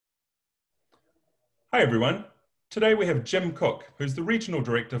Hi everyone. Today we have Jim Cook, who's the Regional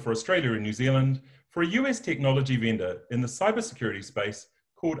Director for Australia and New Zealand for a US technology vendor in the cybersecurity space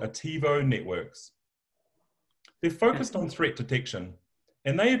called Attivo Networks. They're focused on threat detection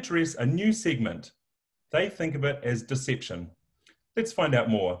and they address a new segment. They think of it as deception. Let's find out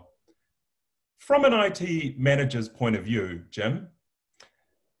more. From an IT manager's point of view, Jim,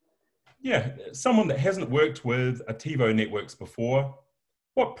 someone that hasn't worked with Attivo Networks before,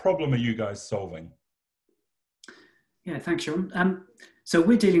 what problem are you guys solving? Yeah, thanks, Sean. So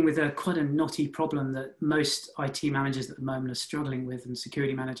we're dealing with quite a knotty problem that most IT managers at the moment are struggling with, and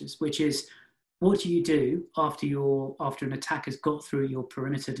security managers, which is, what do you do after an attack has got through your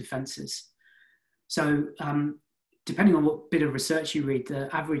perimeter defenses? So depending on what bit of research you read,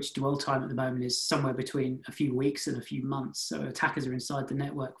 the average dwell time at the moment is somewhere between a few weeks and a few months. So attackers are inside the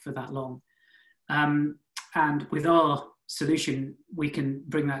network for that long. And with our solution, we can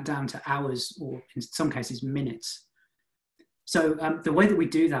bring that down to hours, or in some cases minutes. So the way that we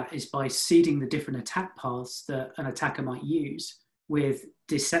do that is by seeding the different attack paths that an attacker might use with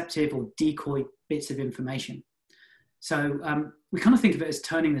deceptive or decoy bits of information. So we kind of think of it as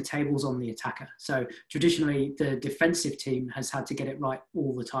turning the tables on the attacker. So traditionally, the defensive team has had to get it right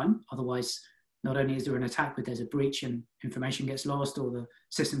all the time. Otherwise, not only is there an attack, but there's a breach and information gets lost or the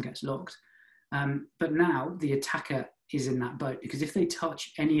system gets locked. But now the attacker is in that boat, because if they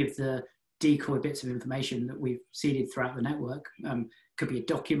touch any of the decoy bits of information that we've seeded throughout the network, could be a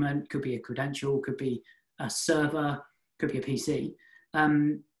document, could be a credential, could be a server, could be a PC,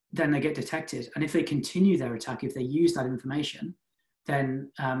 then they get detected. And if they continue their attack, if they use that information,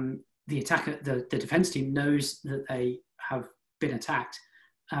 then the attacker, the defense team knows that they have been attacked,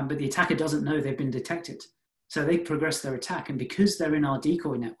 but the attacker doesn't know they've been detected. So they progress their attack. And because they're in our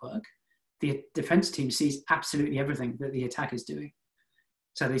decoy network, the defense team sees absolutely everything that the attack is doing.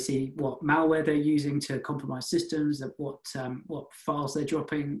 So they see what malware they're using to compromise systems, what files they're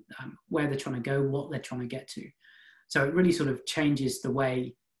dropping, where they're trying to go, what they're trying to get to. So it really sort of changes the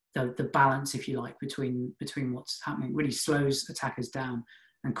way, the balance, if you like, between what's happening. It really slows attackers down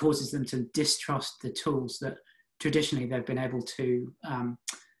and causes them to distrust the tools that traditionally they've been able to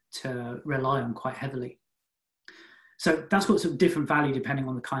rely on quite heavily. So that's got some different value depending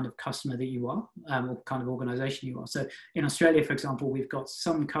on the kind of customer that you are, or kind of organization you are. So in Australia, for example, we've got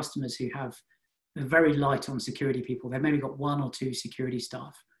some customers who have very light on security people. They've maybe got 1 or 2 security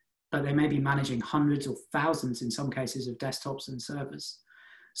staff, but they may be managing hundreds or thousands in some cases of desktops and servers.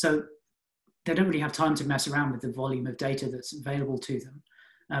 So they don't really have time to mess around with the volume of data that's available to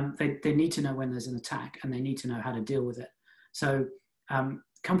them. They need to know when there's an attack, and they need to know how to deal with it. So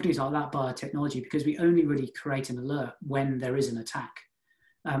companies like that buy our technology because we only really create an alert when there is an attack.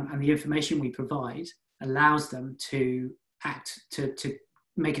 And the information we provide allows them to act, to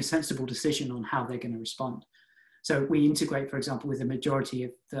make a sensible decision on how they're going to respond. So we integrate, for example, with the majority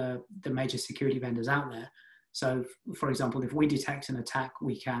of the major security vendors out there. So for example, if we detect an attack,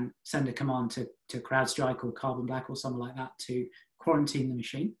 we can send a command to CrowdStrike or Carbon Black or something like that to quarantine the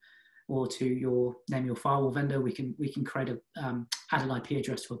machine, or to name your firewall vendor. We can create add an IP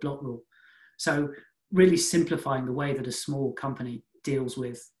address to a block rule. So really simplifying the way that a small company deals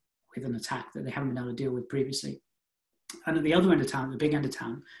with an attack that they haven't been able to deal with previously. And at the other end of town, the big end of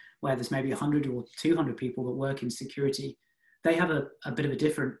town, where there's maybe 100 or 200 people that work in security, they have a bit of a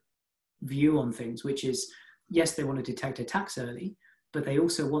different view on things, which is, yes, they want to detect attacks early, but they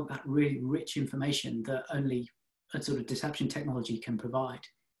also want that really rich information that only a sort of deception technology can provide.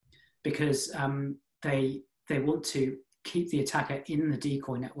 Because they want to keep the attacker in the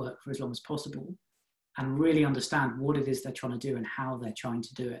decoy network for as long as possible and really understand what it is they're trying to do and how they're trying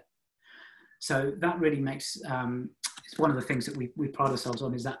to do it. So that really makes, it's one of the things that we pride ourselves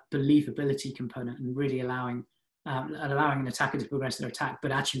on, is that believability component, and really allowing an attacker to progress their attack,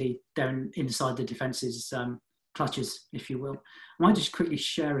 but actually they're inside the defense's clutches, if you will. I might just quickly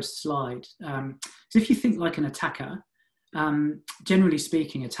share a slide. So if you think like an attacker, generally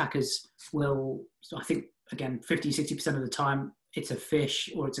speaking, attackers will, so I think, again, 50–60% of the time, it's a phish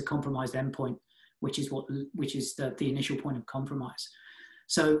or it's a compromised endpoint, which is the initial point of compromise.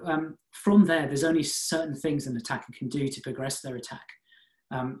 So from there's only certain things an attacker can do to progress their attack.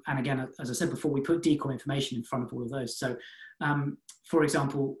 And again, as I said before, we put decoy information in front of all of those. So for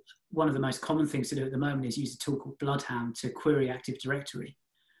example, one of the most common things to do at the moment is use a tool called Bloodhound to query Active Directory.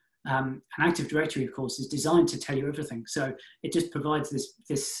 An Active Directory, of course, is designed to tell you everything. So it just provides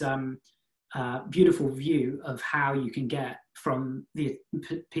this beautiful view of how you can get from the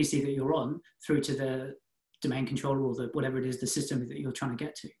PC that you're on through to the domain controller or whatever it is, the system that you're trying to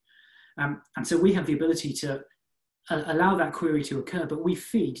get to. And so we have the ability to allow that query to occur, but we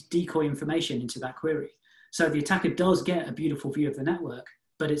feed decoy information into that query. So the attacker does get a beautiful view of the network,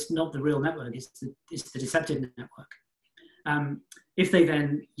 but it's not the real network, it's the deceptive network. If they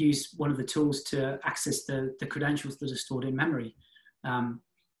then use one of the tools to access the credentials that are stored in memory,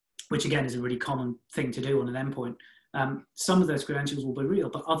 which again is a really common thing to do on an endpoint, some of those credentials will be real,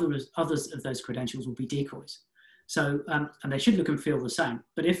 but others of those credentials will be decoys. So, and they should look and feel the same.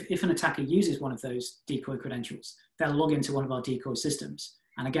 But if an attacker uses one of those decoy credentials, they'll log into one of our decoy systems.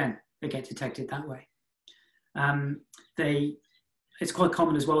 And again, they get detected that way. It's quite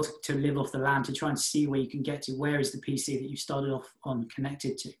common as well to live off the land, to try and see where you can get to. Where is the PC that you started off on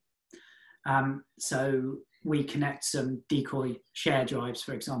connected to? So we connect some decoy share drives,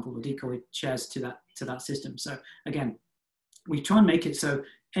 for example, or decoy shares to that system. So again, we try and make it so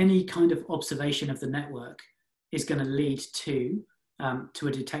any kind of observation of the network is going to lead to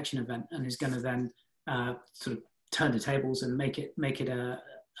a detection event, and is going to then sort of turn the tables and make it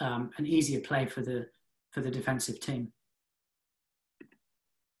an easier play for the defensive team.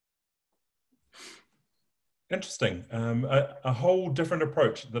 Interesting. A whole different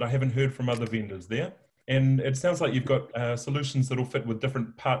approach that I haven't heard from other vendors there. And it sounds like you've got solutions that will fit with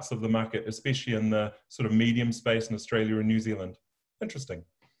different parts of the market, especially in the sort of medium space in Australia and New Zealand. Interesting.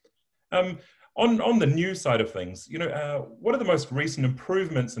 On the new side of things, what are the most recent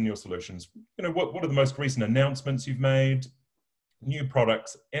improvements in your solutions? What are the most recent announcements you've made, new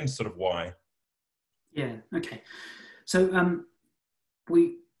products, and sort of why? Yeah, okay. So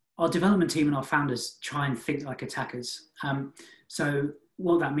our development team and our founders try and think like attackers. So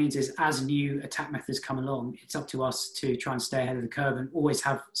what that means is, as new attack methods come along, it's up to us to try and stay ahead of the curve and always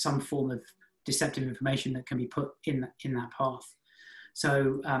have some form of deceptive information that can be put in that path.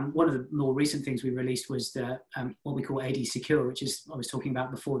 So one of the more recent things we released was what we call AD Secure, which is, I was talking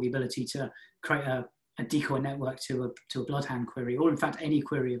about before, the ability to create a decoy network to a bloodhound query, or in fact any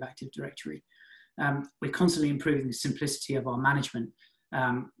query of Active Directory. We're constantly improving the simplicity of our management.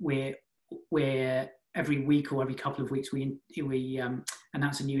 We're every week or every couple of weeks we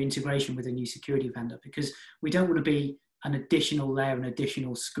announce a new integration with a new security vendor, because we don't want to be an additional layer, an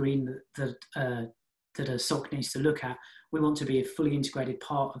additional screen that a SOC needs to look at. We want to be a fully integrated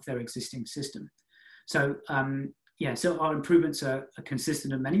part of their existing system. So so our improvements are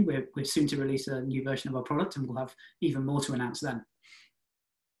consistent and many. We're soon to release a new version of our product, and we'll have even more to announce then.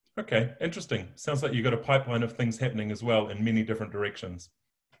 Okay, interesting. Sounds like you've got a pipeline of things happening as well in many different directions.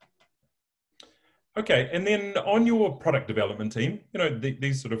 Okay, and then on your product development team,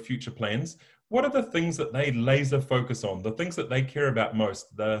 these sort of future plans, what are the things that they laser focus on, the things that they care about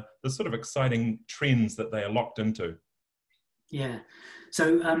most, the sort of exciting trends that they are locked into? Yeah,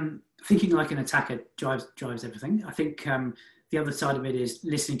 so thinking like an attacker drives everything. I think the other side of it is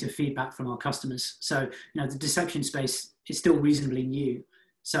listening to feedback from our customers. So, the deception space is still reasonably new.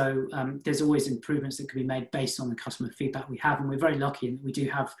 So there's always improvements that can be made based on the customer feedback we have. And we're very lucky in that we do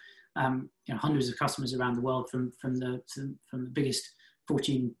have hundreds of customers around the world, from the biggest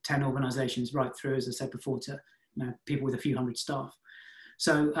Fortune 10 organizations right through, as I said before, to people with a few hundred staff.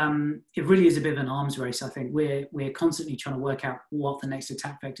 So it really is a bit of an arms race. I think we're constantly trying to work out what the next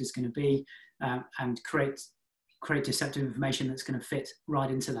attack vector is going to be, and create deceptive information that's going to fit right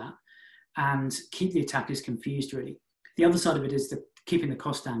into that, and keep the attackers confused, really. The other side of it is keeping the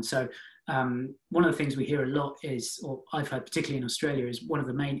cost down. So one of the things we hear a lot is, or I've heard particularly in Australia, is one of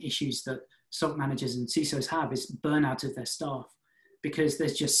the main issues that SOC managers and CISOs have is burnout of their staff, because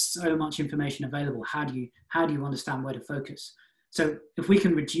there's just so much information available. How do you understand where to focus? So if we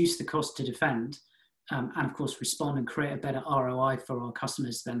can reduce the cost to defend, and of course respond and create a better ROI for our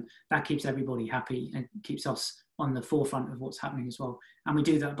customers, then that keeps everybody happy and keeps us on the forefront of what's happening as well. And we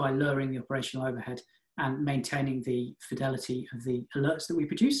do that by lowering the operational overhead and maintaining the fidelity of the alerts that we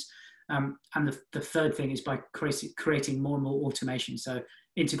produce. And the third thing is by creating more and more automation, so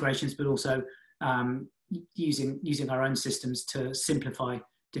integrations, but also using our own systems to simplify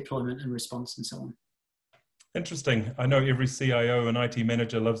deployment and response and so on. Interesting. I know every CIO and IT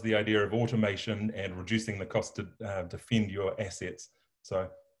manager loves the idea of automation and reducing the cost to defend your assets. So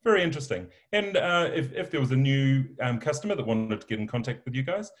very interesting. And if there was a new customer that wanted to get in contact with you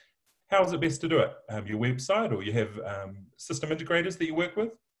guys, how is it best to do it? Your website, or you have system integrators that you work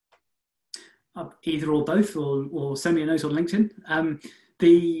with? Either or both, or send me a note on LinkedIn.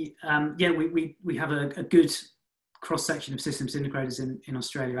 We have a good cross-section of systems integrators in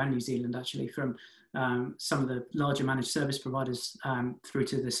Australia and New Zealand, actually, from some of the larger managed service providers through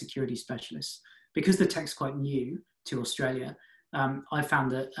to the security specialists. Because the tech's quite new to Australia, I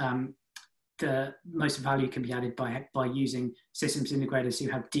found that the most value can be added by using systems integrators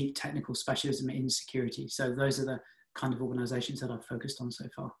who have deep technical specialism in security. So those are kind of organizations that I've focused on so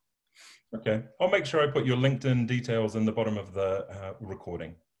far. Okay, I'll make sure I put your LinkedIn details in the bottom of the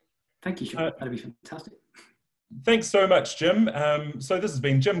recording. Thank you, Sean. That'd be fantastic. Thanks so much, Jim. So this has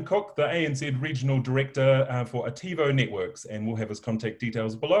been Jim Cook, the ANZ Regional Director for Attivo Networks, and we'll have his contact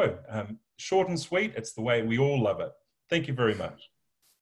details below. Short and sweet, it's the way we all love it. Thank you very much.